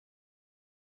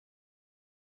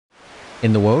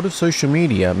In the world of social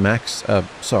media,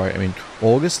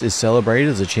 August is celebrated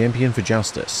as a champion for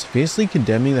justice, fiercely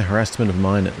condemning the harassment of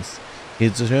minors. He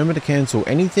is determined to cancel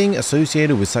anything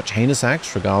associated with such heinous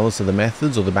acts regardless of the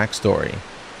methods or the backstory.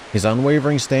 His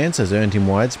unwavering stance has earned him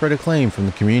widespread acclaim from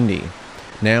the community.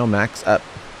 Now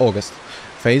August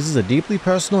faces a deeply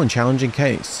personal and challenging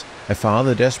case, a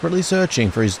father desperately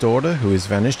searching for his daughter who has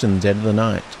vanished in the dead of the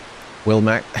night. Will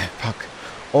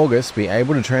August be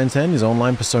able to transcend his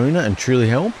online persona and truly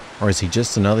help, or is he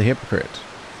just another hypocrite?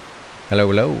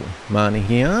 Hello, Mana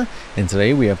here, and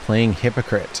today we are playing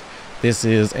Hypocrite. This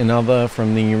is another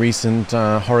from the recent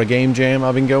horror game jam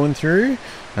I've been going through.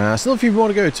 Still a few more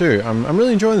to go too. I'm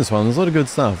really enjoying this one. There's a lot of good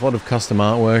stuff, a lot of custom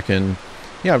artwork, and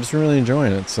yeah, I've just been really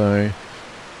enjoying it. So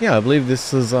yeah, I believe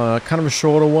this is kind of a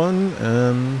shorter one.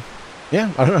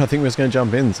 Yeah, I don't know, I think we're just going to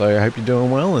jump in, so I hope you're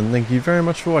doing well, and thank you very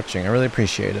much for watching. I really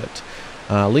appreciate it.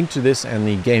 Link to this and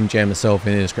the game jam itself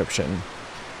in the description.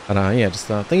 But yeah, just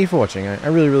thank you for watching. I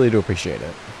really do appreciate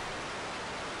it.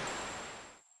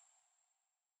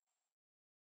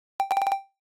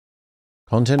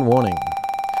 Content warning.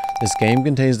 This game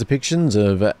contains depictions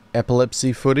of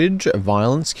epilepsy footage,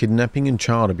 violence, kidnapping, and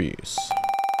child abuse.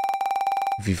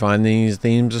 If you find these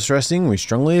themes distressing, we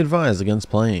strongly advise against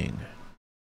playing.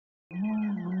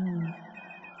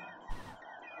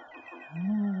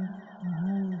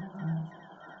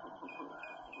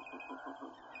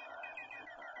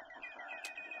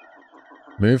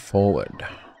 Move forward.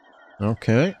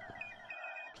 Okay.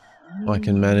 I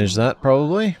can manage that,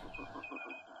 probably.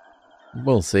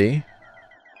 We'll see.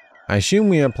 I assume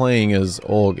we are playing as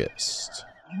August.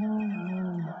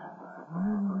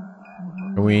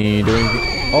 Are we doing...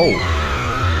 Oh!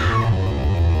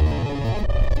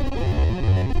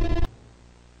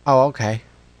 Oh, okay.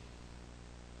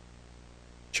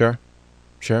 Sure.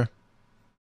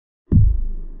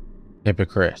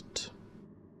 Hypocrite.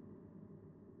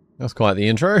 That's quite the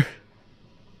intro.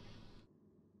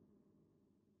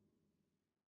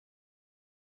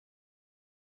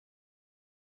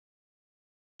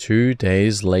 Two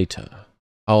days later.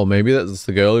 Oh, maybe that's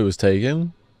the girl who was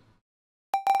taken?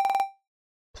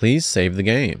 Please save the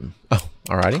game. Oh,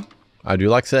 alrighty. I do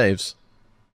like saves.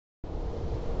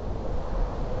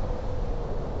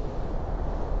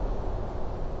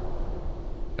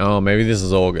 Oh, maybe this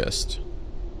is August.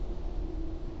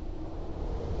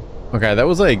 Okay, that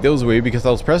was weird because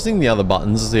I was pressing the other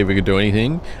buttons to see if we could do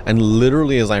anything, and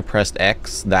literally as I pressed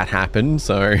X, that happened,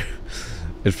 so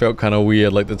it felt kind of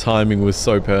weird, like the timing was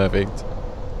so perfect.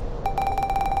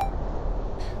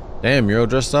 Damn, you're all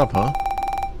dressed up, huh?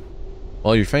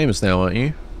 Well, you're famous now, aren't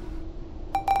you?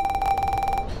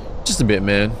 Just a bit,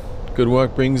 man. Good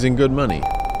work brings in good money.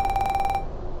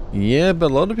 Yeah, but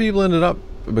a lot of people ended up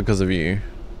because of you.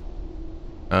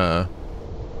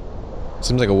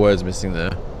 Seems like a word's missing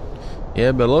there.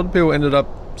 Yeah, but a lot of people ended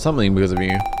up something because of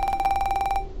you.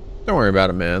 Don't worry about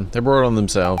it, man. They brought it on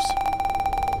themselves.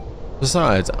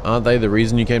 Besides, aren't they the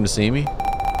reason you came to see me?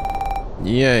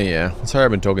 Yeah. Sorry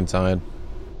I've been talking tired.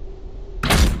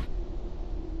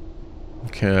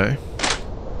 Okay.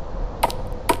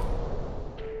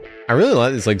 I really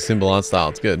like this simple art style.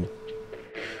 It's good.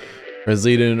 Press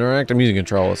Z to interact. I'm using a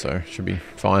controller, so should be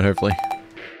fine, hopefully.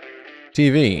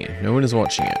 TV. No one is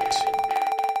watching it.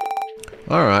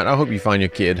 Alright, I hope you find your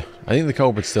kid. I think the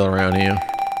culprit's still around here.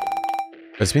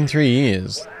 It's been 3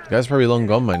 years. The guy's probably long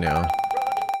gone by now.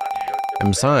 And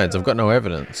besides, I've got no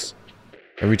evidence.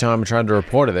 Every time I tried to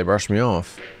report it, they brushed me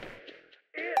off.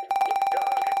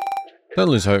 Don't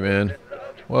lose hope, man.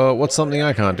 Well, what's something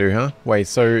I can't do, huh? Wait,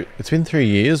 so it's been 3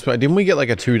 years, but didn't we get like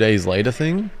a 2 days later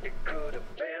thing?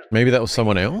 Maybe that was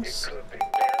someone else?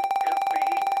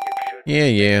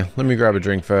 Yeah. Let me grab a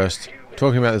drink first.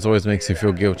 Talking about this always makes me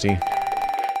feel guilty.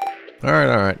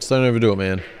 Alright. Just don't overdo it,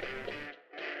 man.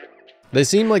 They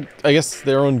seem like, I guess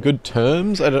they're on good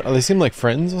terms. They seem like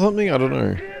friends or something? I don't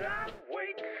know.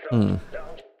 I'm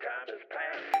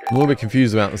a little bit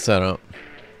confused about the setup.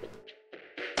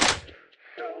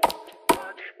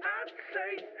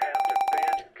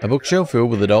 A bookshelf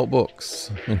filled with adult books.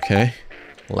 Okay.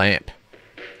 Lamp.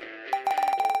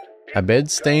 A bed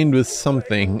stained with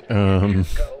something.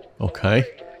 Okay.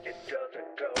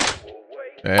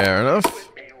 Fair enough.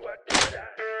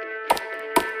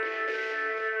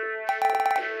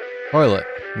 Toilet.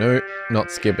 No, not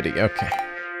skibbity.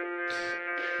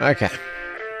 Okay.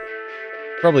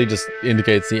 Probably just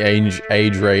indicates the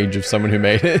age range of someone who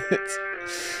made it. It's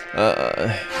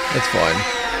fine.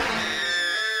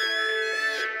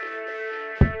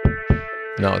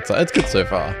 No, it's good so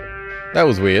far. That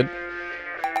was weird.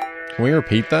 Can we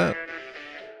repeat that?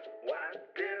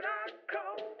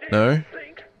 No?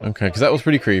 Okay, because that was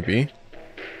pretty creepy.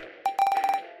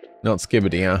 Not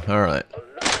Skibbity, huh? Alright.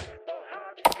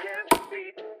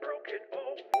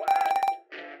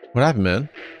 What happened, man?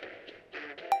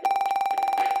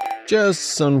 Just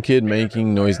some kid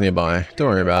making noise nearby. Don't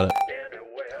worry about it.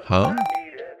 Huh?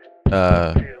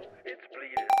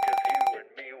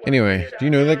 Anyway, do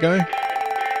you know that guy?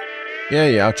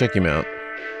 Yeah, I'll check him out.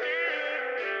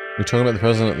 We're talking about the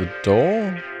person at the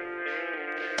door?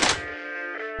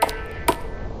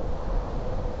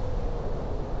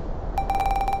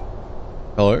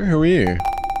 Hello, who are you?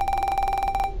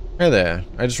 Hey there,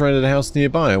 I just rented a house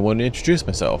nearby. I wanted to introduce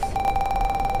myself.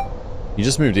 You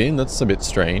just moved in? That's a bit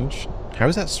strange. How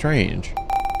is that strange?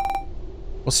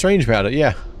 What's strange about it?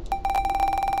 Yeah.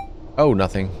 Oh,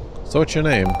 nothing. So what's your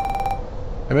name?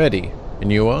 I'm Eddie.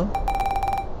 And you are?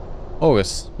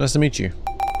 August. Nice to meet you.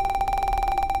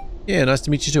 Yeah, nice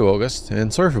to meet you too, August.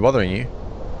 And sorry for bothering you.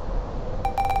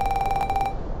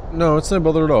 No, it's no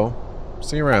bother at all.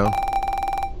 See you around.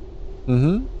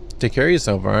 Take care of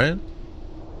yourself, alright?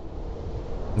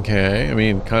 Okay, I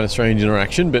mean, kind of strange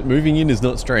interaction, but moving in is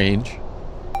not strange.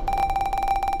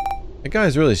 That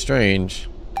guy's really strange.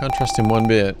 Can't trust him one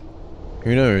bit.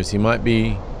 Who knows, he might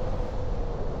be...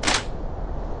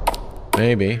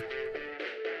 Maybe.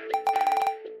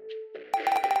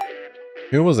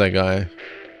 Who was that guy?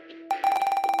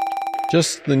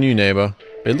 Just the new neighbor.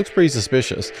 It looks pretty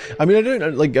suspicious. I mean, I don't know,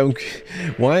 like,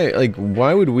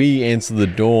 why would we answer the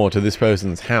door to this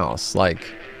person's house? Like,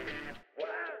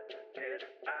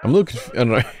 I'm looking, I don't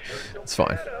know. It's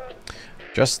fine.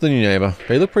 Just the new neighbor.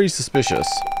 They look pretty suspicious.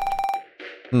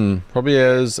 Probably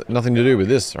has nothing to do with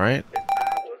this, right?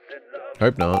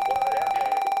 Hope not.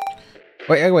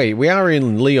 Wait, we are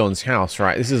in Leon's house,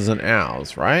 right? This isn't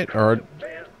ours, right? Or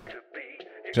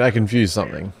did I confuse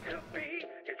something?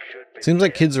 Seems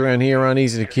like kids around here aren't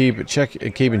easy to keep in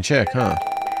check, huh?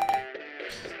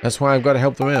 That's why I've got to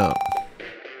help them out.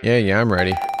 Yeah, I'm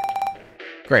ready.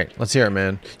 Great, let's hear it,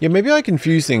 man. Yeah, maybe I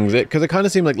confuse things, because it kind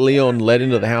of seemed like Leon led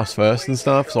into the house first and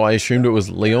stuff, so I assumed it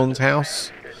was Leon's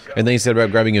house. And then he said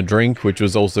about grabbing a drink, which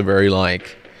was also very,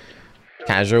 like,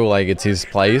 casual, like it's his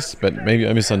place, but maybe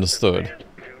I misunderstood.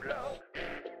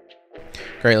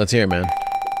 Great, let's hear it, man.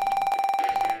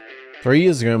 3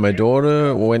 years ago, my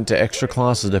daughter went to extra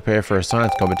classes to prepare for a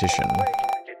science competition.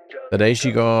 That day,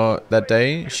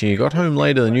 she got home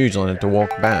later than usual and had to walk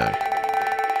back.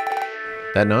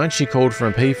 That night, she called for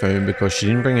a payphone because she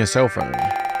didn't bring her cell phone.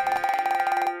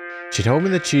 She told me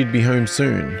that she'd be home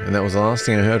soon, and that was the last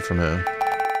thing I heard from her.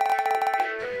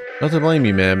 Not to blame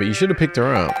you, man, but you should have picked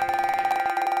her up.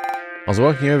 I was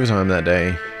working overtime that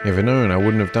day. If I'd known, I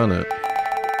wouldn't have done it.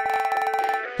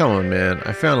 Come on, man.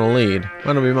 I found a lead.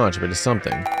 Might not be much, but it's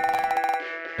something.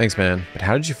 Thanks, man. But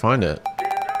how did you find it?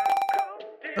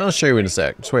 I'll show you in a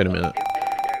sec. Just wait a minute.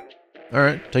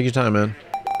 Alright, take your time, man.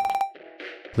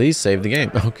 Please save the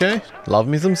game. Okay. Love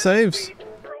me some saves.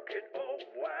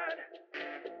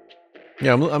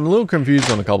 Yeah, I'm a little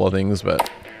confused on a couple of things, but...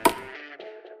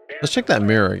 Let's check that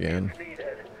mirror again.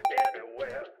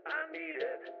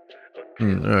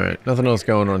 Alright. Nothing else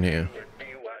going on here.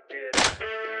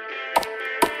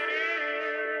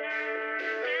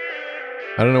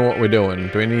 I don't know what we're doing.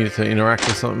 Do we need to interact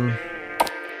with something?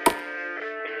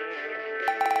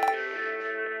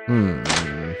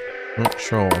 Not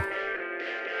sure.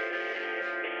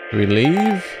 Do we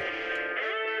leave?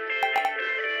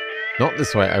 Not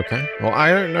this way, okay. Well, I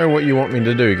don't know what you want me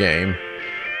to do, game.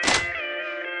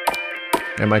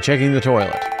 Am I checking the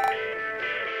toilet?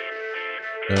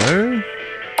 No?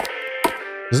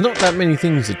 There's not that many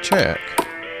things to check.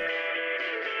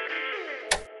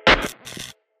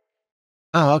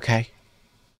 Oh, okay.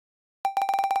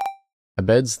 A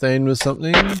bed stained with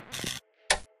something?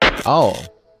 Oh.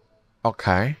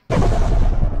 Okay.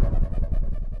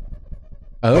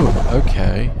 Oh,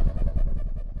 okay.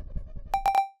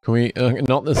 Can we...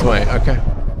 not this way, okay.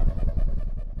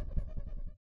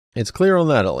 It's clear on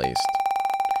that, at least.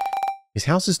 His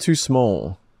house is too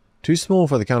small. Too small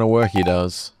for the kind of work he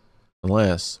does.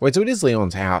 Unless... Wait, so it is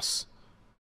Leon's house.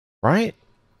 Right?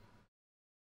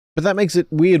 But that makes it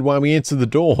weird why we answer the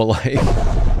door, like...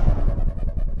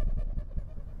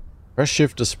 Press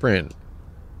shift to sprint.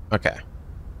 Okay.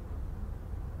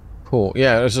 Cool.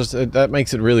 Yeah, it's just... that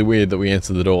makes it really weird that we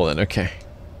answer the door then, okay.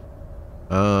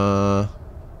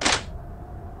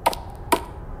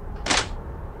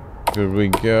 Could we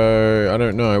go... I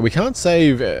don't know. We can't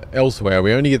save elsewhere.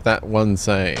 We only get that one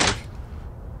save.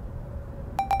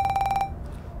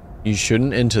 You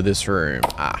shouldn't enter this room.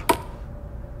 Ah.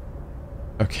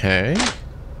 Okay.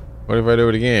 What if I do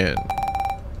it again?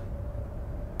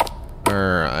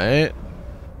 Alright.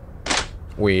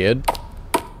 Weird.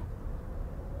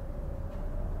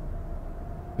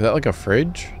 Is that like a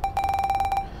fridge?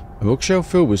 A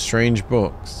bookshelf filled with strange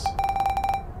books.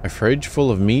 A fridge full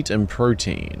of meat and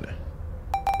protein.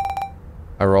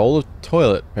 A roll of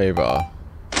toilet paper.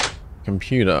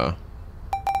 Computer.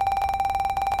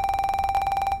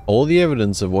 All the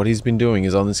evidence of what he's been doing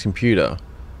is on this computer.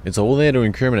 It's all there to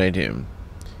incriminate him.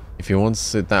 If he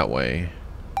wants it that way.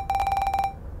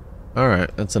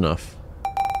 Alright, that's enough.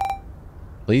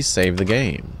 Please save the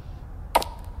game.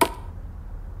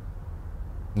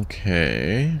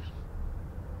 Okay.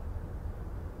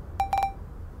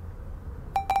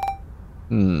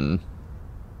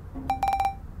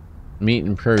 Meat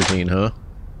and protein, huh?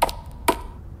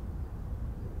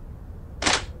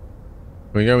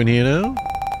 We go in here now?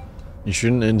 You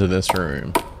shouldn't enter this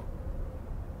room.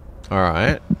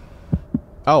 Alright.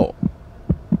 Oh.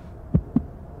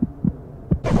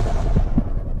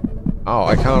 Oh,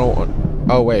 I can't...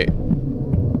 Oh, wait.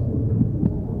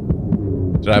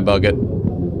 Did I bug it?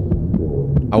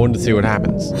 I wanted to see what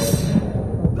happens.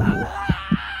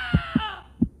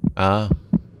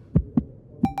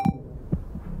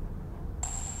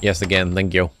 Yes, again,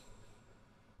 thank you.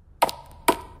 I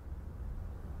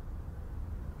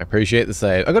appreciate the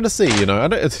save. I gotta see, you know,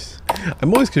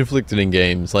 I'm always conflicted in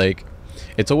games. Like,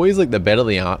 it's always like the better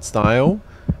the art style,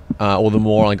 or the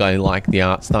more like I like the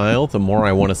art style, the more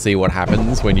I want to see what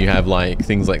happens when you have like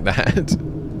things like that.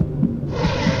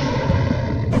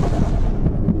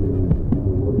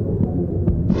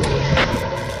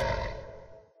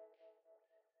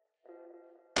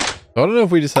 I don't know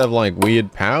if we just have like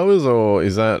weird powers, or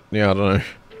is that, yeah, I don't know.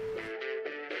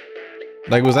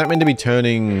 Like, was that meant to be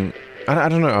turning, I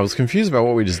don't know, I was confused about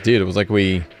what we just did. It was like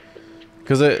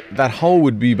because that hole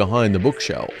would be behind the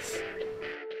bookshelf.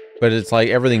 But it's like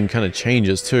everything kind of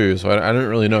changes too, so I don't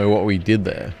really know what we did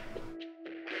there.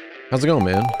 How's it going,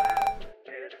 man?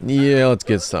 Yeah, let's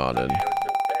get started.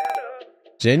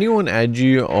 Did anyone add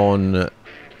you on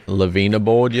Lavina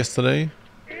board yesterday?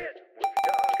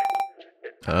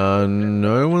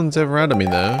 No one's ever added me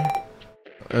there.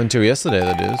 Until yesterday,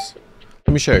 that is.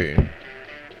 Let me show you.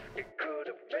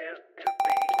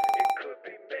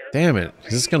 Damn it,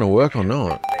 is this gonna work or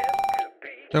not?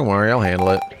 Don't worry, I'll handle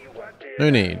it.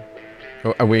 No need.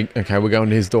 Oh, okay, we're going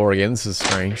to his door again, this is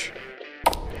strange.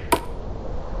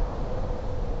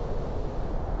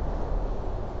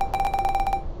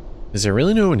 Is there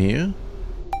really no one here?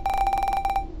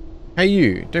 Hey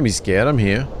you, don't be scared, I'm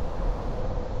here.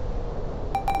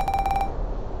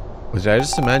 Or did I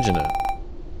just imagine it?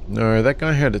 No, that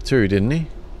guy heard it too, didn't he?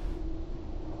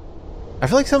 I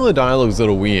feel like some of the dialogue's a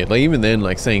little weird. Like, even then,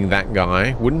 like, saying that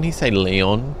guy, wouldn't he say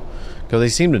Leon? Because they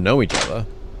seem to know each other.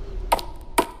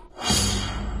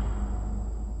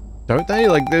 Don't they?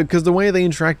 Like, because the way they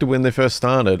interacted when they first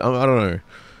started, I don't know.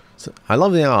 So, I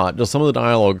love the art, just some of the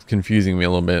dialogue's confusing me a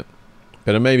little bit.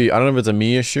 But it maybe, I don't know if it's a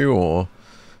me issue or...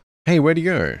 Hey, where'd he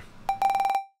go?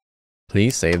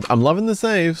 Please save. I'm loving the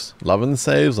saves. Loving the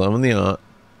saves, loving the art.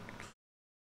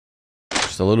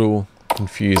 Just a little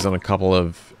confused on a couple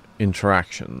of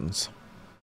interactions.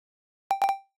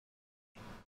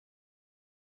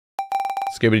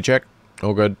 Skibbity check.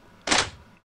 All good.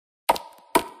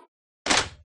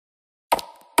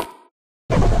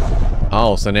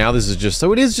 Oh, so now this is just...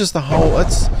 So it is just the whole...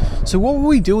 That's... So what were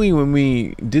we doing when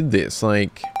we did this?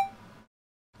 Like...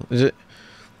 Is it...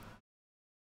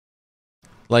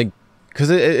 Like... Because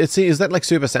is that like is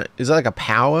that like a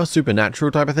power,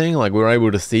 supernatural type of thing? Like we're able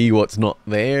to see what's not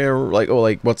there, like, or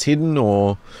like what's hidden,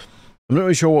 or... I'm not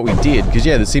really sure what we did, because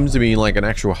yeah, there seems to be like an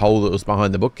actual hole that was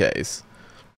behind the bookcase.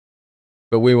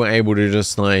 But we were able to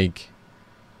just like...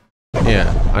 Yeah,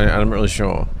 I'm not really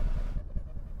sure.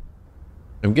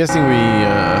 I'm guessing we,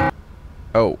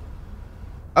 Oh.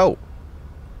 Oh.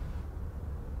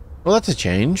 Well, that's a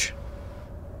change.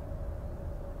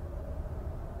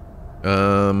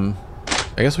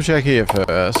 I guess we'll check here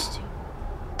first.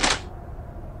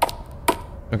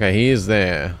 Okay, he is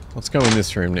there. Let's go in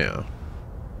this room now.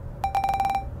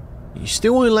 You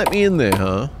still won't let me in there,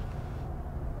 huh?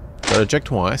 Gotta check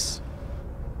twice.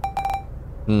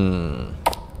 I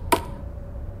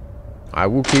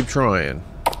will keep trying.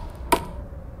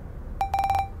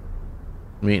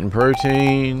 Meat and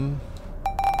protein.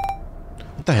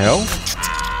 What the hell?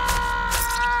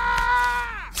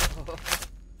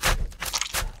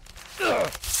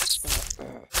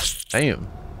 Damn.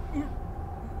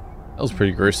 That was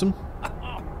pretty gruesome.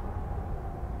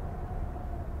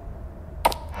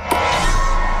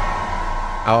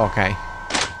 Oh, okay.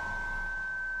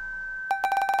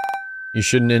 You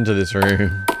shouldn't enter this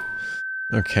room.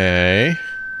 Okay.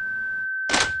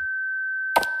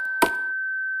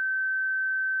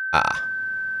 Ah.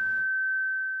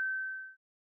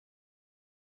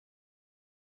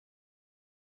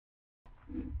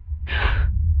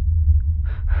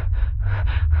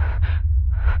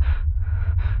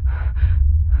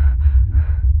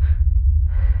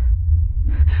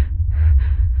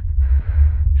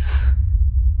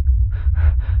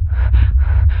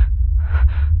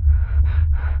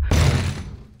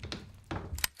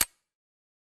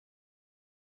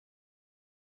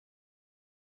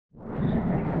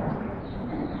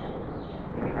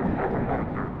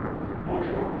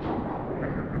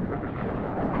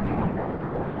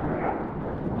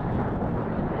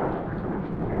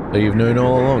 So you've known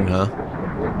all along, huh?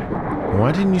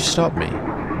 Why didn't you stop me?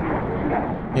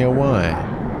 Yeah, why?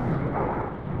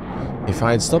 If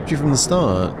I had stopped you from the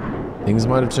start, things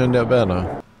might have turned out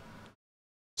better.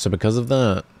 So because of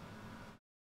that...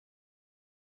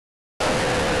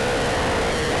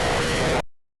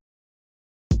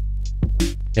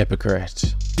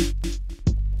 Hypocrite.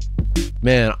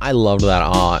 Man, I loved that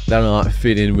art. That art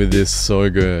fit in with this so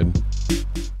good.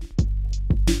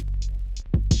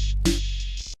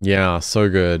 Yeah, so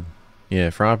good. Yeah,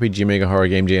 for RPG Maker Horror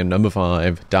Game Jam number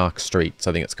 5, Dark Streets,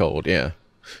 I think it's called, yeah.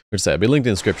 Good to say, it'll be linked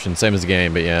in the description, same as the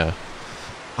game, but yeah.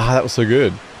 Ah, that was so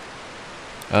good.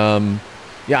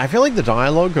 Yeah, I feel like the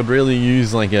dialogue could really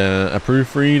use like a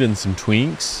proofread and some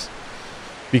tweaks.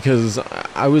 Because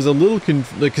I was a little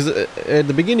because at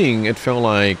the beginning it felt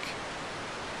like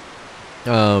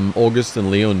August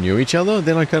and Leon knew each other.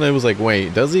 Then I kind of was like,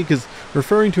 wait, does he? Because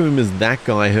referring to him as that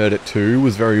guy heard it too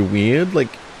was very weird. Like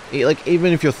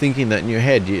even if you're thinking that in your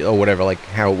head or whatever, like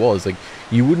how it was, like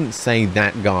you wouldn't say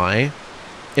that guy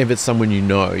if it's someone you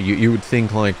know. You would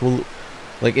think like, well,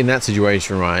 like in that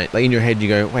situation, right? Like in your head you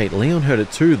go, wait, Leon heard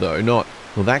it too though, not,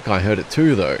 well, that guy heard it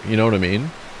too though. You know what I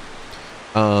mean?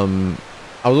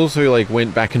 I was also like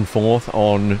went back and forth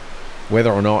on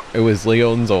whether or not it was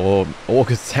Leon's or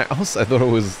August's house. I thought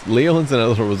it was Leon's and I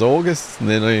thought it was August's, and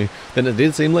then it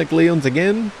did seem like Leon's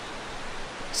again.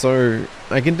 So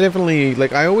I can definitely,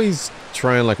 like, I always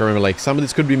try and like remember like some of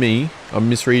this could be me, I'm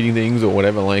misreading things or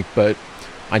whatever, like, but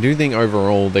I do think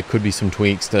overall there could be some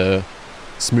tweaks to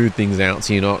smooth things out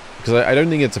so you're not, because I don't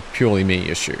think it's a purely me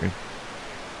issue.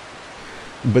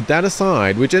 But that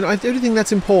aside, which I do think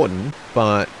that's important,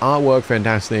 but artwork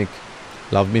fantastic,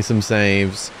 love me some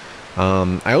saves.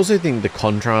 I also think the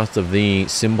contrast of the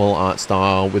simple art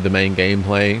style with the main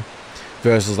gameplay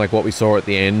versus like what we saw at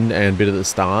the end and a bit at the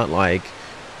start, like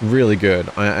really good.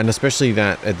 And especially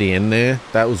that at the end there,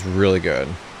 that was really good.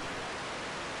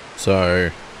 So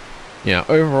yeah,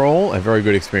 overall a very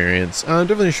good experience.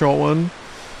 Definitely a short one.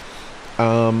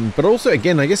 But also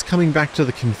again, I guess coming back to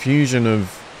the confusion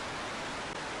of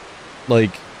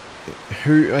like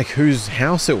whose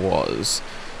house it was,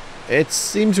 it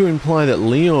seemed to imply that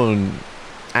Leon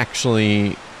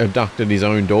actually abducted his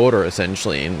own daughter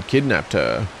essentially and kidnapped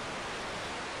her.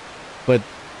 But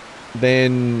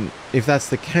then if that's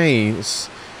the case,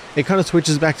 it kind of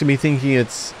switches back to me thinking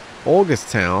it's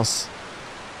August's house.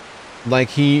 Like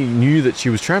he knew that she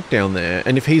was trapped down there,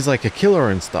 and if he's like a killer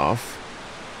and stuff,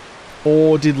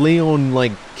 or did Leon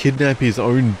like kidnap his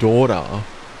own daughter?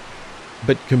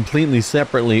 But completely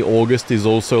separately, August is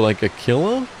also like a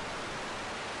killer?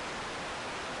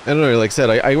 I don't know, like I said,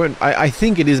 I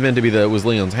think it is meant to be that it was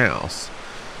Leon's house.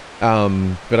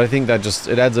 But I think that just,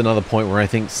 it adds another point where I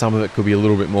think some of it could be a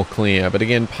little bit more clear. But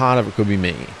again, part of it could be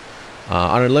me.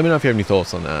 I don't know, let me know if you have any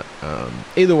thoughts on that.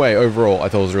 Either way, overall, I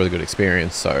thought it was a really good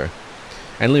experience, so.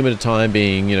 And limited time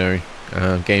being, you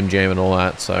know, game jam and all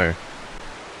that, so.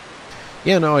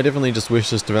 Yeah, no, I definitely just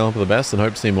wish this developer the best and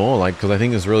hope to see more, like, because I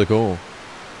think it's really cool.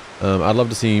 I'd love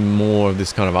to see more of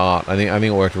this kind of art. I think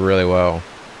it worked really well.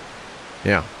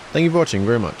 Yeah, thank you for watching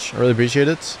very much. I really appreciate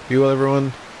it. Be well,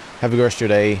 everyone. Have a good rest of your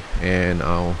day, and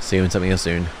I'll see you in something else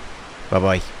soon.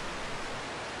 Bye-bye.